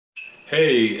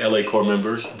Hey, LA Core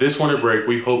members. This winter break,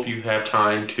 we hope you have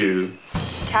time to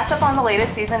catch up on the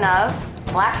latest season of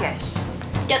Blackish.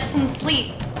 Get some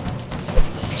sleep.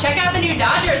 Check out the new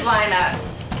Dodgers lineup.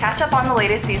 Catch up on the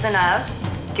latest season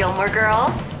of Gilmore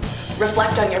Girls.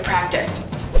 Reflect on your practice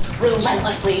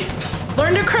relentlessly.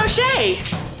 Learn to crochet.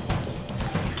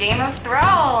 Game of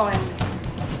Thrones.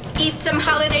 Eat some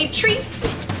holiday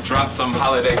treats. Drop some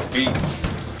holiday beats.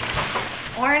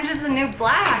 Orange is the New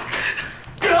Black.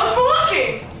 Go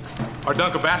spelunking! Or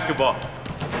dunk a basketball.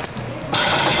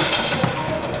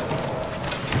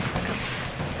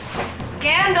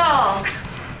 Scandal.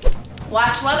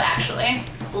 Watch Love Actually,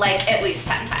 like at least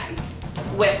 10 times.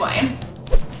 With Wayne.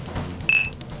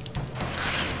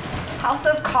 House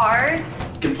of Cards.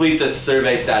 Complete the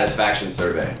survey satisfaction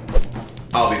survey.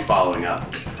 I'll be following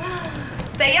up.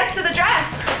 Say yes to the dress.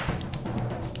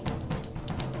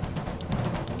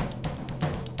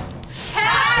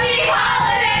 Happy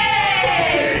holidays!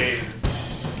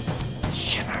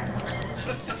 Shimmer.